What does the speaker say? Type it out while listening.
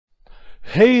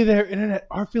Hey there, Internet.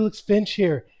 Felix Finch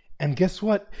here. And guess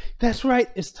what? That's right.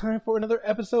 It's time for another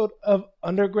episode of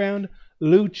Underground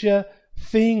Lucha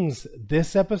Things.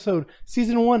 This episode,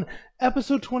 Season 1,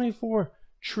 Episode 24,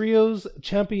 Trios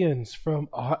Champions from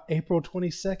April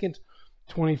 22nd,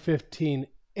 2015.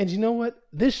 And you know what?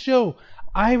 This show,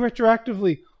 I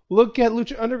retroactively look at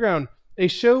Lucha Underground, a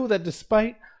show that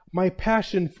despite my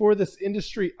passion for this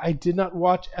industry, I did not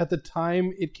watch at the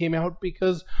time it came out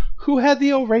because who had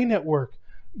the El Rey network?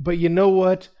 But you know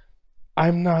what?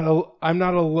 I'm not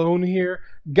alone here.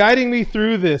 Guiding me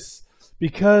through this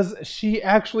because she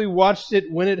actually watched it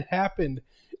when it happened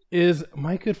is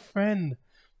my good friend,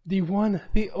 the one,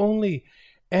 the only,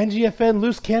 Angie FN,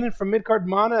 loose cannon from Midcard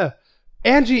Mana.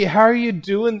 Angie, how are you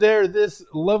doing there this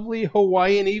lovely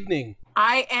Hawaiian evening?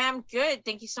 I am good.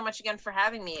 Thank you so much again for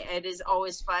having me. It is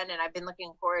always fun, and I've been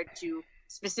looking forward to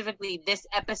specifically this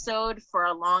episode for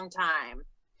a long time.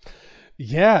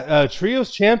 Yeah,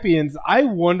 Trios Champions. I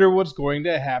wonder what's going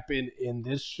to happen in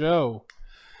this show.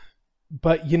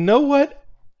 But you know what?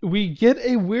 We get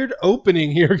a weird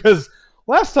opening here because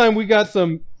last time we got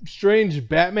some strange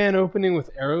Batman opening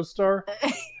with Aerostar.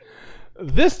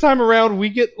 This time around, we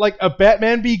get like a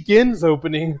Batman Begins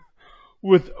opening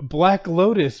with Black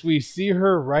Lotus. We see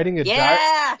her writing a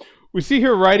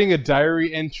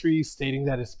diary entry stating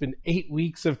that it's been 8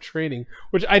 weeks of training,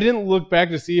 which I didn't look back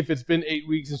to see if it's been 8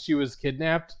 weeks since she was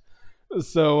kidnapped.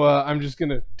 So I'm just going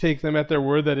to take them at their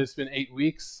word that it's been 8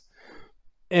 weeks.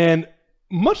 And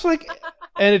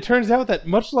it turns out that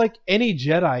much like any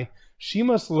Jedi, she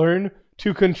must learn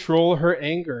to control her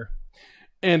anger.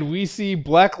 And we see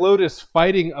Black Lotus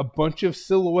fighting a bunch of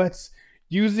silhouettes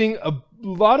using a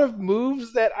lot of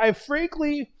moves that I've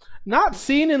frankly not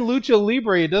seen in Lucha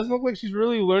Libre. It doesn't look like she's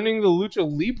really learning the Lucha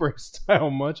Libre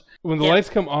style much. When the lights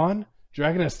come on,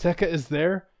 Dragon Azteca is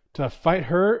there to fight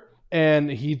her, and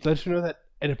he lets her know that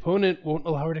an opponent won't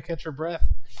allow her to catch her breath.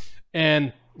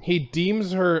 And he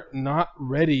deems her not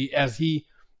ready as he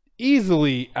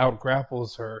easily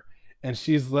outgrapples her, and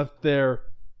she's left there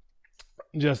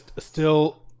just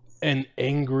still an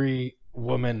angry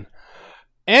woman.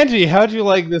 Angie, how'd you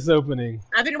like this opening?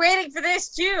 I've been waiting for this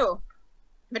too.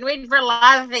 I've been waiting for a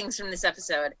lot of things from this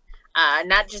episode.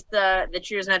 Not just the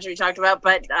Trios match we talked about,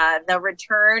 but the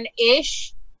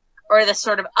return-ish, or the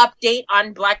sort of update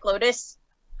on Black Lotus,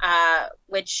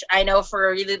 which I know for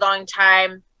a really long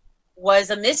time was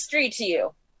a mystery to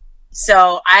you.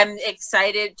 So I was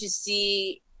excited to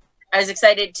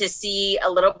see a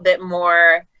little bit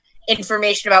more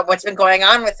information about what's been going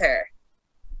on with her.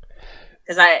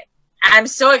 Because I'm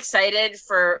so excited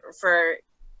for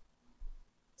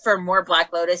more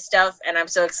Black Lotus stuff, and I'm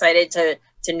so excited to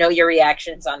know your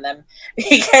reactions on them,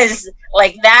 because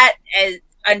like that as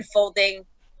unfolding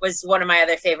was one of my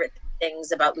other favorite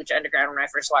things about Lucha Underground when I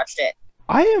first watched it.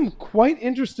 I am quite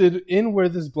interested in where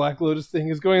this Black Lotus thing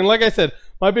is going. Like I said,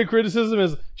 my big criticism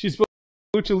is she's supposed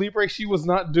to do Lucha Libre. She was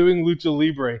not doing Lucha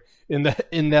Libre in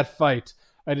that fight.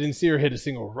 I didn't see her hit a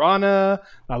single Rana,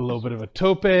 not a little bit of a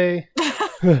tope. There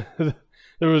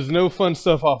was no fun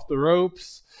stuff off the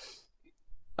ropes.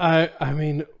 I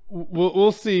mean,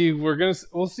 we'll see.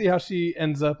 We'll see how she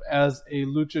ends up as a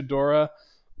luchadora.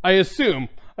 I assume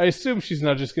she's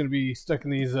not just going to be stuck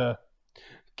in these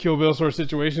Kill Bill sort of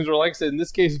situations, or like I said, in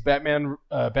this case, Batman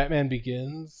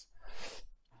Begins.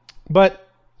 But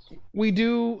we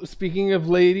do. Speaking of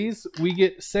ladies, we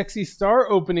get Sexy Star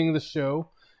opening the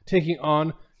show, taking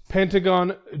on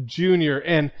Pentagon Jr.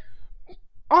 And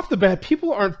off the bat,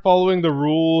 people aren't following the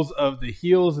rules of the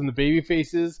heels and the baby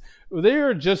faces. They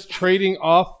are just trading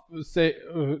off,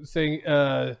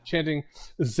 chanting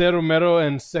Zero Mero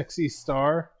and Sexy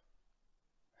Star.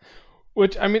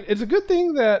 Which, I mean, it's a good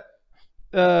thing that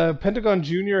Pentagon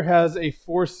Jr. has a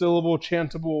four-syllable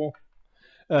chantable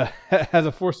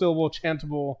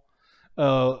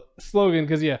slogan.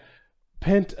 Because yeah,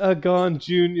 Pentagon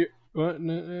Jr.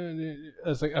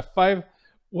 It's like a five.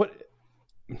 What?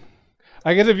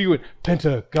 I guess if you would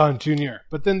Pentagon Jr.,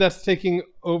 but then that's taking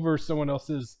over someone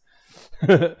else's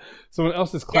clap.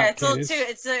 Yeah,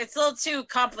 it's a little too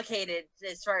complicated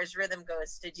as far as rhythm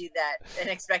goes to do that and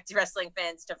expect wrestling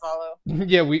fans to follow.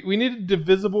 Yeah, we need it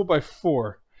divisible by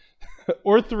 4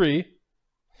 or 3.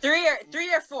 3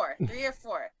 or 4. 3 or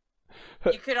 4.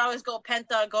 You could always go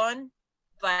Pentagon,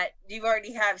 but you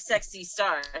already have Sexy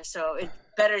Star, so it's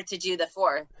better to do the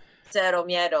 4. Cero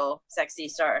Miedo, Sexy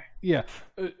Star. Yeah,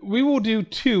 we will do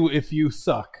 2 if you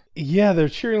suck. Yeah, they're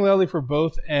cheering loudly for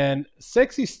both, and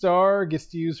Sexy Star gets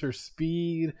to use her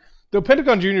speed. Though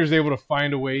Pentagon Jr. is able to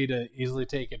find a way to easily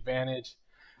take advantage.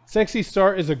 Sexy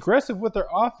Star is aggressive with their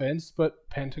offense, but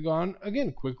Pentagon,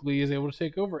 again, quickly is able to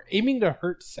take over, aiming to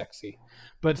hurt Sexy.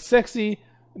 But Sexy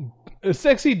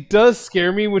does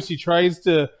scare me when she tries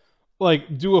to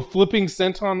like do a flipping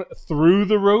senton through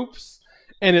the ropes,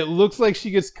 and it looks like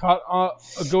she gets caught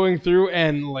going through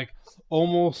and like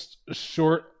almost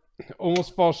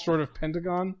falls short of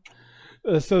Pentagon.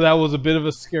 So that was a bit of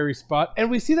a scary spot. And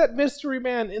we see that mystery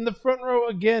man in the front row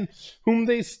again, whom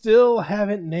they still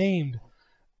haven't named.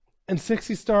 And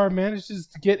Sexy Star manages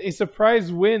to get a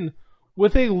surprise win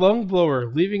with a lung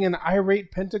blower, leaving an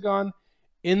irate Pentagon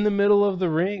in the middle of the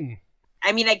ring.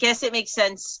 I mean, I guess it makes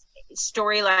sense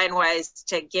storyline-wise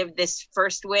to give this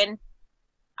first win,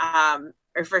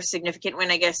 or first significant win,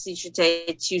 I guess you should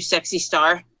say, to Sexy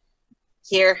Star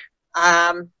here.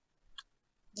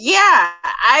 Yeah,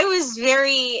 I was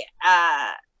very,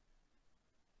 I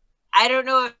don't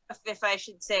know if I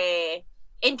should say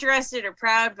interested or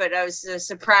proud, but I was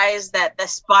surprised that the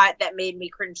spot that made me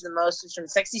cringe the most was from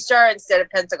Sexy Star instead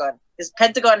of Pentagon. Because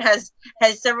Pentagon has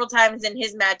several times in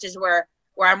his matches where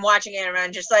I'm watching it and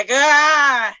I'm just like,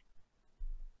 ah!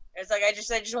 It's like, I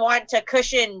just want to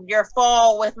cushion your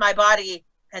fall with my body,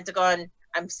 Pentagon.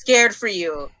 I'm scared for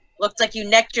you. Looks like you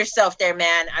necked yourself there,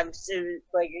 man. I'm so,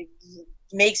 like...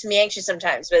 makes me anxious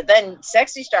sometimes. But then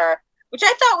Sexy Star, which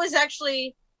I thought was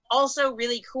actually also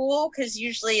really cool, because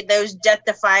usually those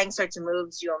death-defying sorts of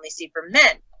moves you only see from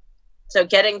men. So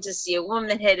getting to see a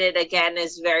woman hit it again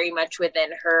is very much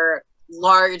within her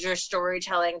larger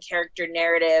storytelling character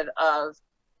narrative of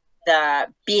the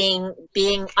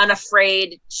being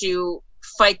unafraid to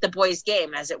fight the boys'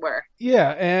 game, as it were.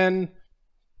 Yeah, and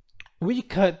we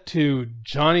cut to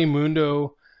Johnny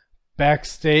Mundo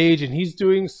backstage, and he's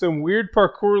doing some weird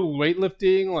parkour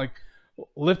weightlifting, like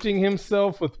lifting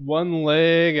himself with one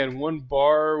leg and one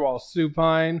bar while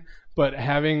supine, but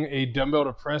having a dumbbell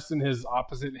to press in his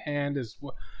opposite hand is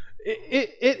what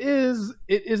it is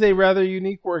a rather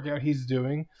unique workout he's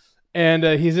doing. And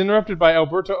he's interrupted by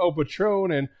Alberto El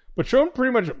Patron, and Patron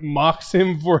pretty much mocks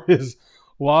him for his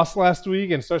loss last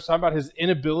week and starts talking about his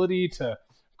inability to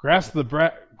grasp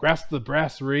the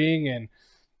brass ring, and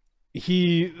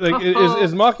he like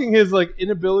is mocking his like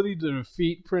inability to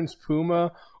defeat Prince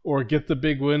Puma or get the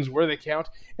big wins where they count.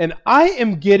 And I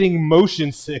am getting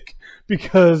motion sick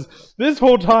because this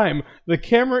whole time the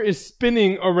camera is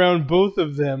spinning around both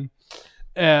of them.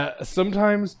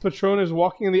 Sometimes Patron is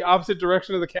walking in the opposite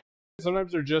direction of the camera.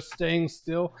 Sometimes they're just staying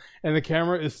still and the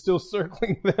camera is still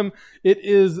circling them. It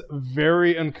is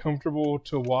very uncomfortable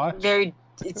to watch.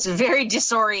 It's very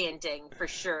disorienting for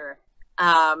sure.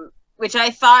 Which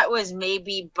I thought was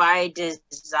maybe by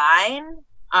design.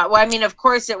 Well, I mean, of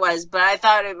course it was, but I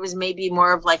thought it was maybe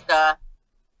more of like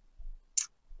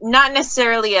not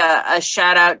necessarily a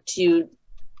shout out to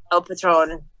El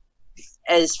Patron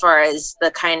as far as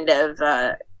the kind of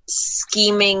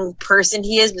scheming person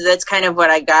he is, but that's kind of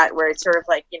what I got, where it's sort of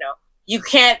like, you know, you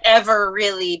can't ever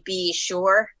really be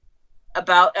sure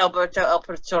about Alberto El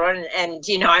Patron, and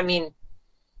you know, I mean,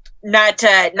 not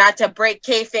to break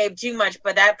kayfabe too much,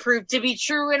 but that proved to be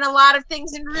true in a lot of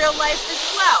things in real life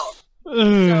as well. So,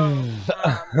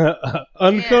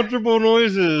 uncomfortable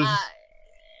noises.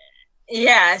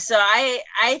 Yeah, so I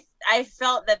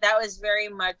felt that was very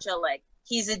much a like,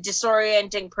 he's a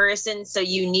disorienting person, so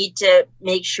you need to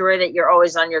make sure that you're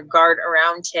always on your guard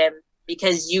around him,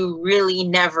 because you really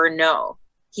never know.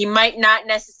 He might not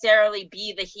necessarily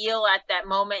be the heel at that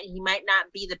moment. He might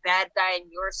not be the bad guy in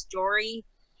your story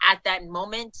at that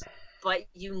moment, but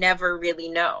you never really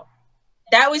know.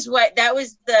 That was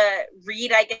the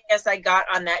read, I guess, I got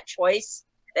on that choice.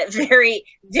 That very,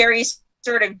 very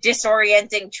sort of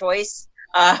disorienting choice.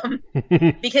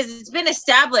 Because it's been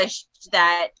established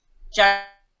that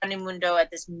Johnny Mundo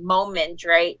at this moment,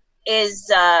 right, is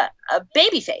a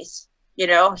babyface. You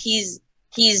know, he's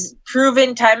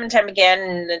proven time and time again,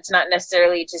 and it's not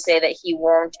necessarily to say that he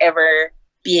won't ever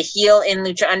be a heel in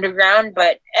Lucha Underground,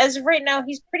 but as of right now,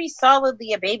 he's pretty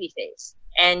solidly a babyface.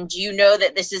 And you know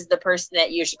that this is the person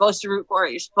that you're supposed to root for,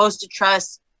 you're supposed to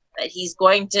trust, that he's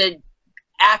going to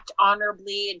act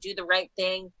honorably and do the right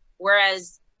thing.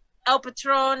 Whereas El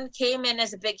Patron came in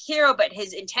as a big hero, but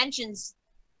his intentions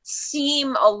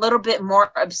seem a little bit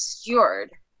more obscured.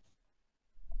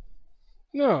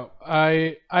 No,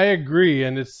 I agree,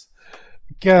 and it's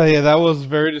yeah, that was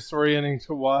very disorienting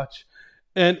to watch.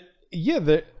 And yeah,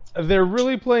 they're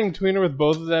really playing tweener with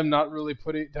both of them, not really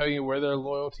telling you where their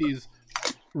loyalties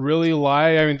really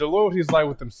lie. I mean, their loyalties lie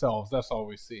with themselves. That's all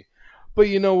we see. But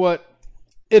you know what?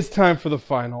 It's time for the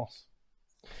finals.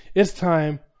 It's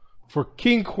time for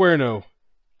King Cuerno,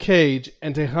 Cage,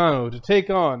 and Texano to take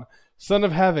on Son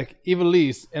of Havoc,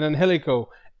 Ivelisse, and Angelico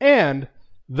and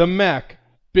the Mack,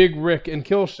 Big Ryck, and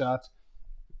Killshot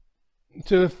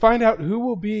to find out who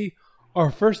will be our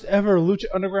first ever Lucha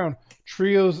Underground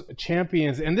Trios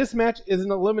champions. And this match is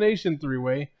an elimination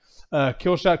three-way.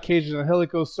 Killshot, Cage, and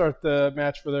Angelico start the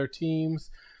match for their teams.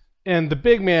 And the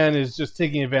big man is just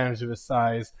taking advantage of his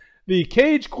size. The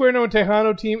Cage, Cuerno, and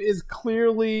Texano team is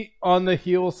clearly on the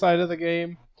heel side of the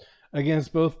game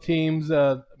against both teams.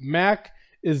 Mack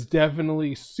is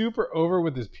definitely super over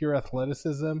with his pure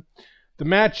athleticism. The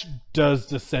match does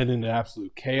descend into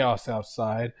absolute chaos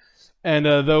outside. And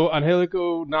though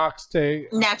Angelico knocks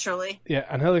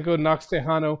Angelico knocks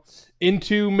Texano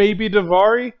into maybe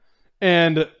Davari,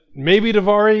 and maybe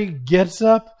Davari gets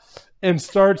up and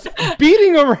starts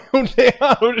beating around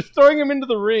Texano, just throwing him into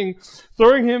the ring,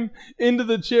 throwing him into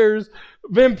the chairs.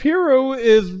 Vampiro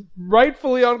is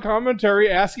rightfully on commentary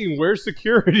asking where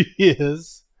security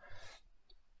is.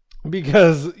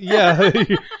 Because, yeah,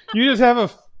 you just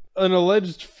have an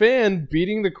alleged fan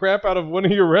beating the crap out of one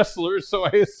of your wrestlers, so I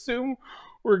assume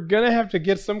we're going to have to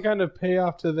get some kind of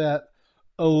payoff to that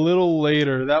a little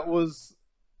later. That was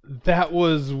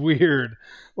weird.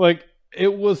 Like,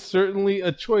 it was certainly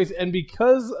a choice, and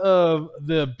because of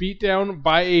the beatdown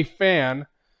by a fan,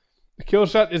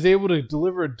 Killshot is able to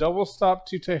deliver a double stop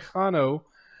to Texano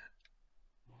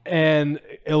and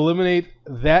eliminate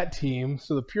that team,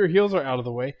 so the pure heels are out of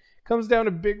the way. Comes down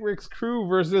to Big Ryck's crew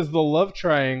versus the Love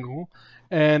Triangle,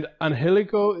 and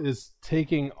Angelico is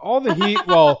taking all the heat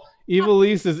while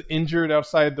Ivelisse is injured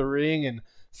outside the ring, and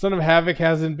Son of Havoc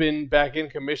hasn't been back in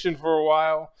commission for a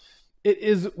while. It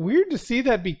is weird to see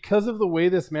that because of the way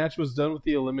this match was done with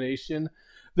the elimination,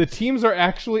 the teams are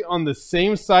actually on the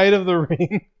same side of the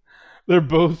ring. They're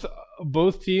both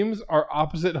teams are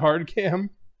opposite hard cam,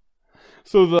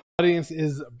 so the audience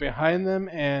is behind them.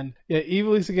 And yeah,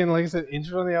 Ivelisse again, like I said,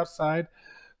 injured on the outside.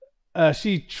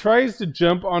 She tries to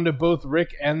jump onto both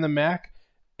Ryck and the Mack,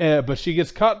 but she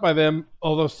gets caught by them.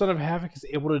 Although Son of Havoc is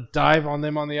able to dive on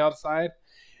them on the outside,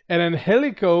 and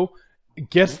Angelico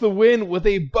gets the win with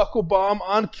a buckle bomb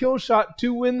on Killshot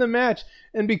to win the match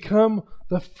and become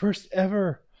the first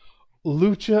ever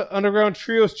Lucha Underground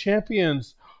Trios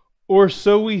champions. Or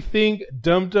so we think,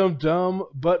 dum dum dum,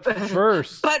 but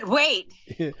first. But wait.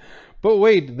 But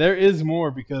wait, there is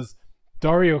more, because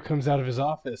Dario comes out of his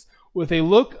office with a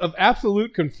look of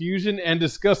absolute confusion and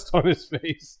disgust on his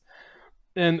face.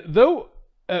 And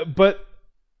but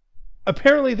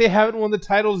apparently they haven't won the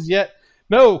titles yet.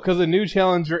 No, because a new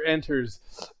challenger enters.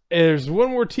 There's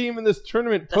one more team in this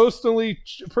tournament personally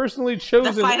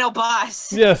chosen. The final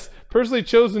boss. Yes, personally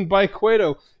chosen by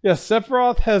Cuerno. Yes,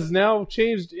 Sephiroth has now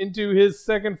changed into his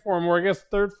second form, or I guess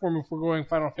third form if we're going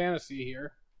Final Fantasy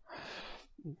here.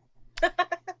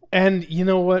 And you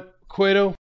know what,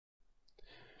 Cuerno?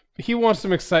 He wants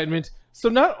some excitement. So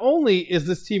not only is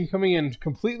this team coming in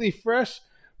completely fresh,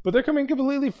 but they're coming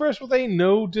completely fresh with a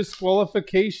no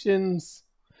disqualifications.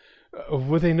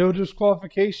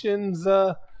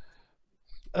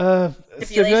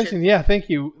 Stipulation. Yeah, thank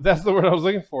you. That's the word I was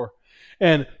looking for.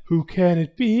 And who can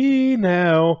it be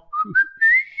now?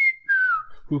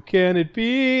 Who can it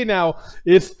be now?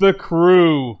 It's the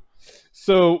crew.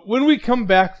 So when we come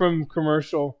back from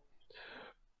commercial,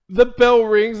 the bell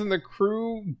rings and the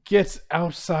crew gets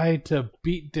outside to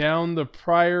beat down the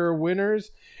prior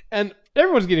winners, and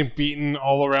everyone's getting beaten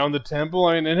all around the temple.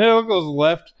 I mean, and Angelico's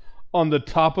left on the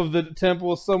top of the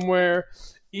temple somewhere.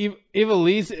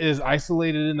 Ivelisse is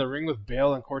isolated in the ring with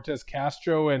Bale and Cortez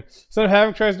Castro, and Son of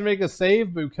Havoc tries to make a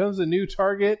save, but becomes a new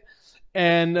target.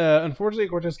 And unfortunately,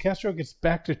 Cortez Castro gets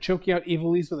back to choking out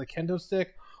Ivelisse with a kendo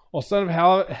stick, while Son of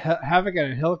Havoc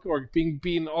and Angelico are being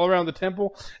beaten all around the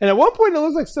temple. And at one point, it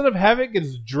looks like Son of Havoc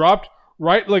gets dropped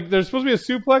right, like there's supposed to be a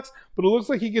suplex, but it looks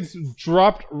like he gets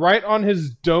dropped right on his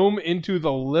dome into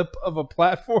the lip of a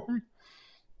platform,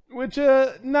 which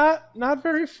not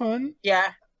very fun.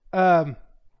 Yeah.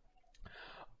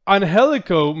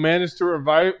 Angelico manages to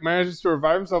revive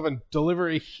himself and deliver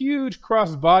a huge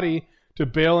crossbody to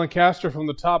Bale and Castro from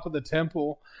the top of the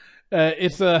temple.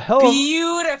 It's a hell of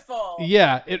beautiful.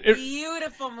 Yeah,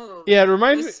 beautiful move. Yeah, it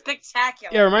reminds me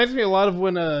spectacular. Yeah, it reminds me a lot of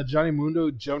when Johnny Mundo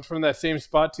jumped from that same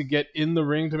spot to get in the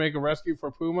ring to make a rescue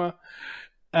for Puma.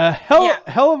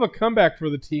 Hell of a comeback for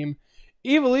the team.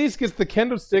 Ivelisse gets the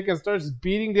kendo stick and starts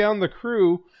beating down the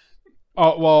crew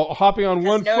while hopping on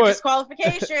one foot. No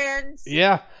disqualifications.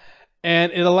 Yeah.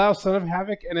 And it allows Son of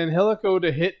Havoc and Angelico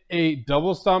to hit a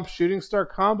double stomp shooting star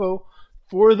combo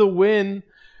for the win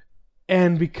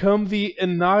and become the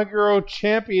inaugural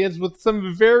champions with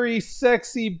some very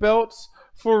sexy belts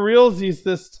for realsies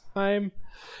this time.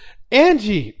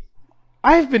 Angie,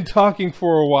 I've been talking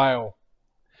for a while.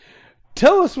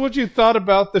 tell us what you thought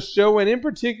about the show, and in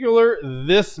particular,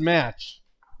 this match.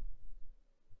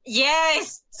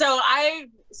 Yes. So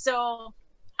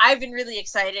I've been really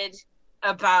excited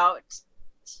about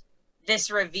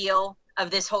this reveal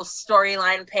of this whole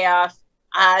storyline payoff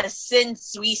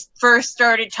since we first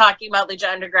started talking about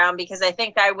Lucha Underground, because I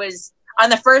think I was on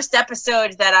the first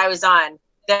episode that I was on.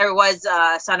 There was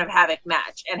a Son of Havoc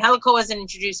match, and Angelico wasn't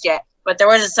introduced yet, but there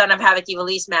was a Son of Havoc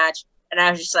Ivelisse match, and I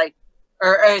was just like,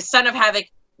 or Son of Havoc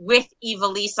with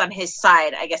Ivelisse on his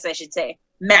side, I guess I should say,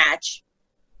 match.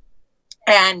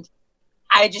 And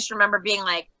I just remember being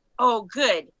like, oh,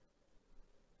 good.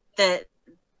 The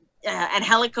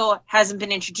Angelico hasn't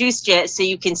been introduced yet, so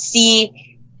you can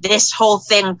see this whole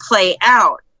thing play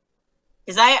out.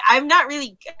 Because I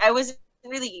wasn't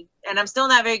really, and I'm still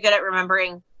not very good at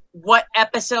remembering what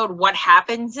episode what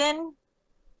happens in.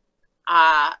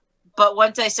 But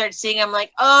once I start seeing, I'm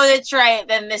like, oh, that's right.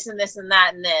 Then this and this and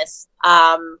that and this.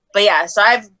 But yeah, so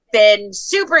I've been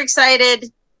super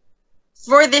excited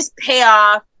for this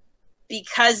payoff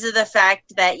because of the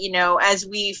fact that, you know, as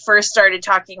we first started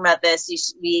talking about this,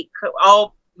 we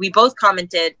both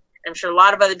commented. I'm sure a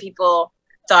lot of other people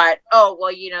thought, oh,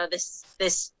 well, you know,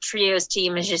 this trios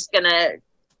team is just gonna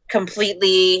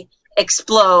completely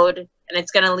explode, and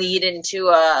it's gonna lead into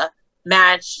a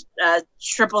match,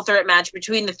 triple threat match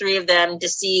between the three of them to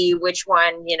see which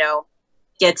one, you know,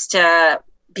 gets to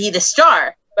be the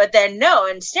star. But then no,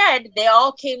 instead they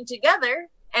all came together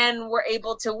and were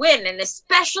able to win. And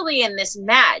especially in this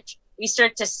match, we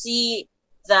start to see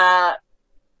the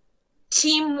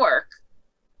teamwork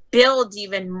build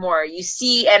even more. You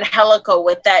see Angelico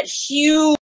with that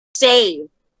huge save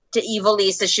to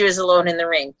Ivelisse as she was alone in the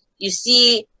ring. You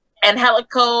see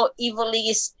Angelico,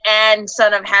 Ivelisse, and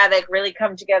Son of Havoc really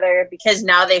come together because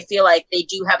now they feel like they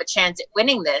do have a chance at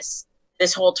winning this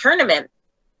whole tournament.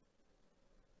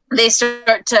 They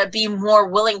start to be more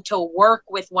willing to work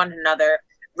with one another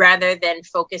rather than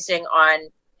focusing on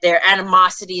their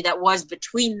animosity that was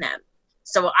between them.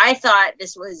 So I thought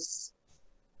this was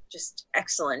just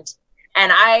excellent.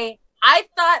 And I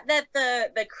thought that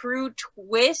the crew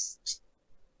twist,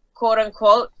 quote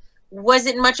unquote,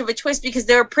 wasn't much of a twist because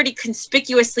they were pretty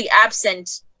conspicuously absent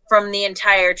from the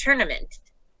entire tournament.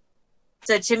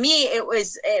 So to me, it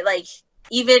was like,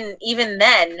 even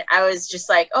then, I was just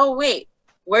like, oh, wait,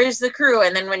 where's the crew?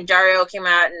 And then when Dario came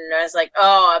out, and I was like,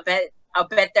 oh, I'll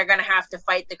bet they're going to have to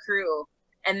fight the crew.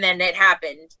 And then it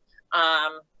happened.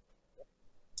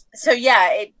 So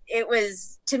yeah, it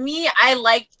was, to me, I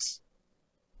liked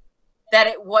that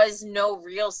it was no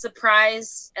real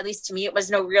surprise. At least to me, it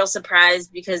was no real surprise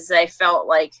because I felt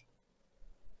like,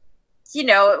 you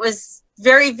know, it was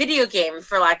very video game,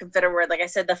 for lack of a better word. Like I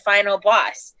said, the final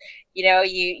boss. You know,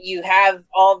 you have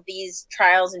all these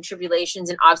trials and tribulations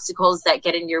and obstacles that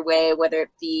get in your way, whether it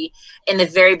be in the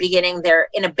very beginning, their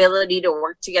inability to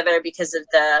work together because of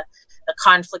the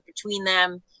conflict between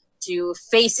them, to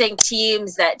facing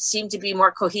teams that seem to be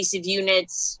more cohesive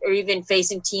units, or even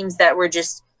facing teams that were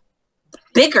just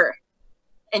bigger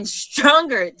and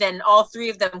stronger than all three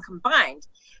of them combined.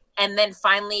 And then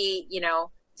finally, you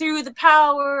know, through the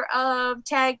power of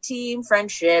tag team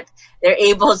friendship, they're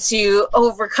able to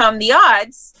overcome the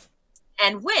odds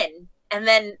and win. And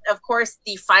then, of course,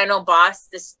 the final boss,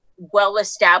 this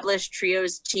well-established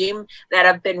trios team that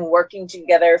have been working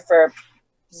together for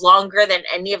longer than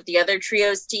any of the other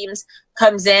trios teams,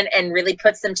 comes in and really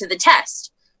puts them to the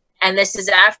test. And this is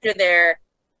after they're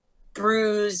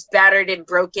bruised, battered, and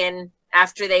broken,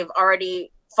 after they've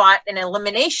already fought an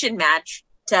elimination match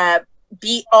to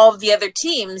beat all of the other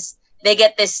teams. They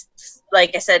get this,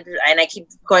 like I said, and I keep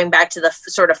going back to the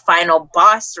sort of final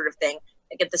boss sort of thing.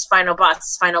 They get this final boss,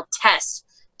 this final test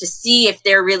to see if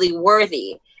they're really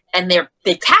worthy, and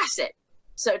they pass it.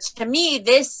 So to me,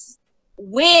 this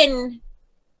win,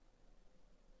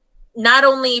 not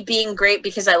only being great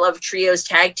because I love trios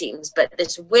tag teams, but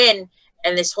this win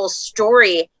and this whole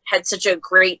story had such a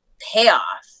great payoff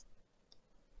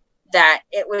that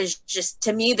it was just,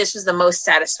 to me, this was the most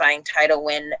satisfying title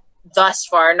win thus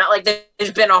far. Not like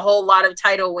there's been a whole lot of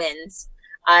title wins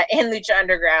in Lucha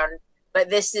Underground, but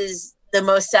this is the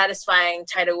most satisfying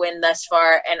title win thus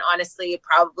far, and honestly,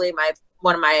 probably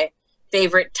one of my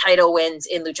favorite title wins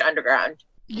in Lucha Underground.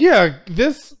 Yeah,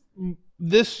 this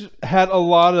had a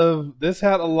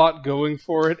lot going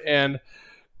for it, and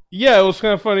yeah, it was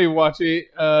kind of funny watching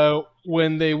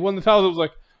when they won the titles. It was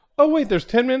like, oh wait, there's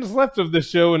 10 minutes left of this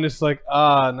show, and it's like,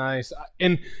 nice.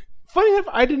 And funny enough,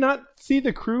 I did not see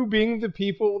the crew being the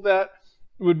people that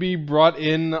would be brought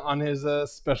in on his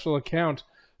special account,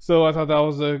 so I thought that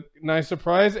was a nice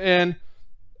surprise. And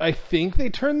I think they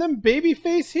turned them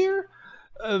babyface here.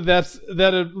 that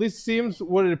at least seems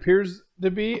what it appears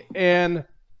to be. And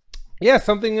yeah,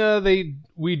 something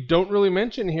we don't really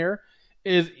mention here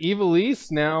is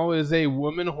Ivelisse now is a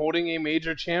woman holding a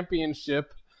major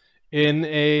championship in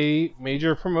a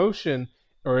major promotion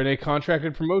or in a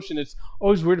contracted promotion. It's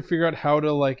always weird to figure out how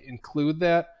to like include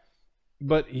that.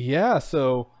 But yeah,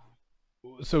 so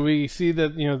we see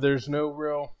that, you know, there's no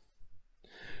real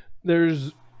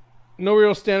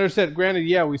standard set. Granted,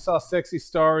 yeah, we saw Sexy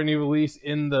Star and Ivelisse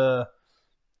in the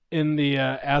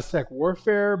Aztec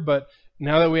Warfare, but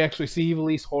now that we actually see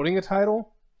Ivelisse holding a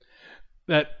title,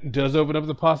 that does open up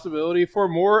the possibility for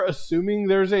more, assuming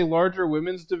there's a larger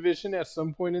women's division at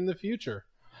some point in the future.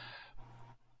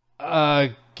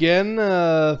 Again,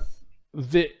 it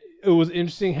was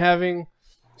interesting having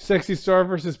Sexy Star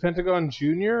versus Pentagon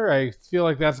Jr. I feel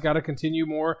like that's got to continue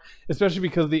more, especially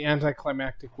because of the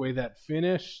anticlimactic way that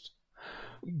finished.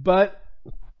 But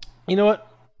you know what?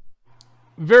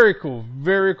 Very cool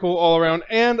all around.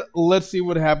 And let's see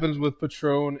what happens with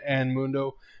Patron and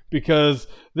Mundo, because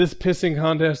this pissing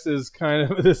contest is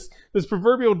kind of this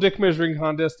proverbial dick measuring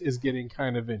contest is getting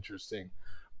kind of interesting.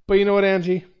 But you know what,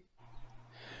 Angie?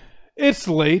 It's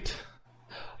late.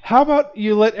 How about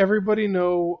you let everybody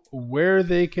know where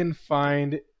they can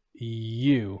find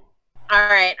you? All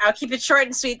right, I'll keep it short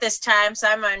and sweet this time. So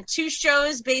I'm on 2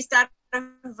 shows based out of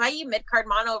Hawaii, Mid-Card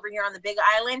Mono over here on the Big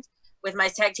Island with my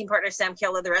tag team partner Sam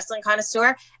Keller, the wrestling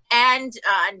connoisseur, and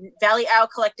Valley Owl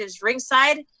Collective's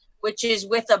Ringside, which is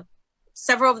with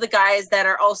several of the guys that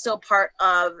are also part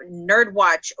of Nerd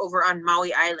Watch over on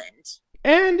Maui Island.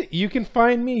 And you can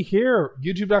find me here,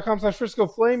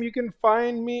 youtube.com/FriscoFlame. You can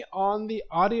find me on the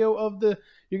audio of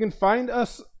you can find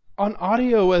us on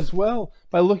audio as well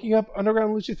by looking up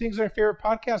Underground Lucha Things on your favorite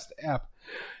podcast app.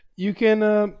 You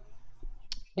can,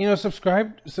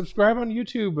 subscribe on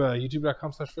YouTube,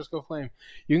 youtube.com/FriscoFlame.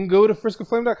 You can go to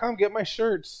FriscoFlame.com, get my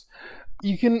shirts.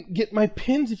 You can get my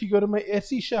pins if you go to my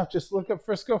Etsy shop. Just look up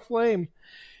Frisco Flame.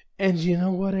 And you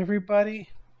know what, everybody?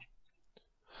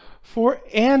 For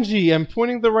Angie, I'm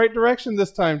pointing the right direction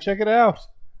this time. Check it out.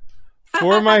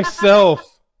 For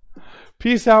myself.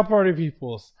 Peace out, party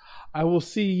peoples. I will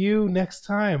see you next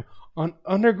time on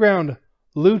Underground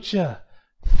Lucha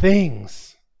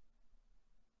Things.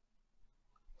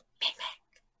 Bang, bang.